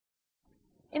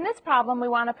In this problem, we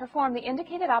want to perform the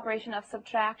indicated operation of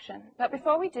subtraction, but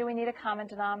before we do, we need a common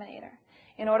denominator.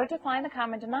 In order to find the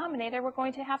common denominator, we're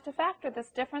going to have to factor this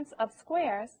difference of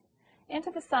squares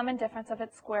into the sum and difference of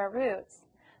its square roots,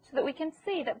 so that we can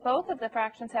see that both of the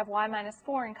fractions have y minus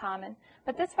 4 in common,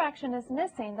 but this fraction is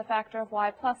missing the factor of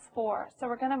y plus 4, so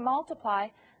we're going to multiply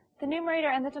the numerator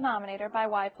and the denominator by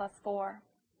y plus 4.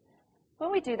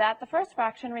 When we do that, the first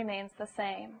fraction remains the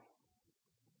same.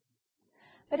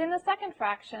 But in the second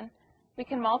fraction, we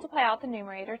can multiply out the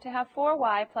numerator to have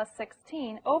 4y plus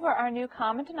 16 over our new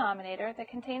common denominator that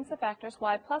contains the factors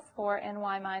y plus 4 and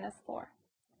y minus 4.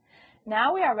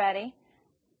 Now we are ready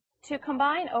to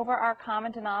combine over our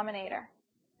common denominator.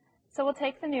 So we'll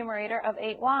take the numerator of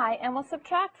 8y and we'll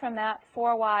subtract from that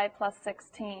 4y plus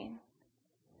 16.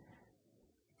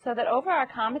 So that over our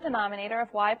common denominator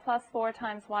of y plus 4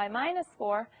 times y minus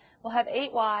 4, we'll have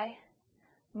 8y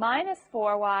minus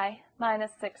 4y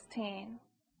minus 16.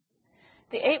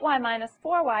 The 8y minus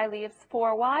 4y leaves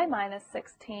 4y minus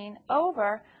 16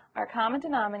 over our common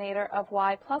denominator of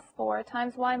y plus 4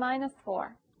 times y minus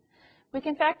 4. We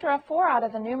can factor a 4 out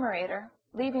of the numerator,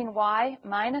 leaving y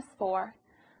minus 4,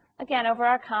 again over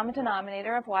our common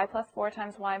denominator of y plus 4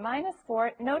 times y minus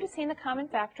 4, noticing the common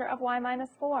factor of y minus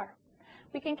 4.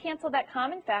 We can cancel that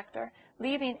common factor,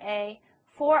 leaving a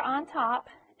 4 on top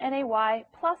and a y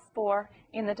plus 4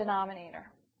 in the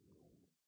denominator.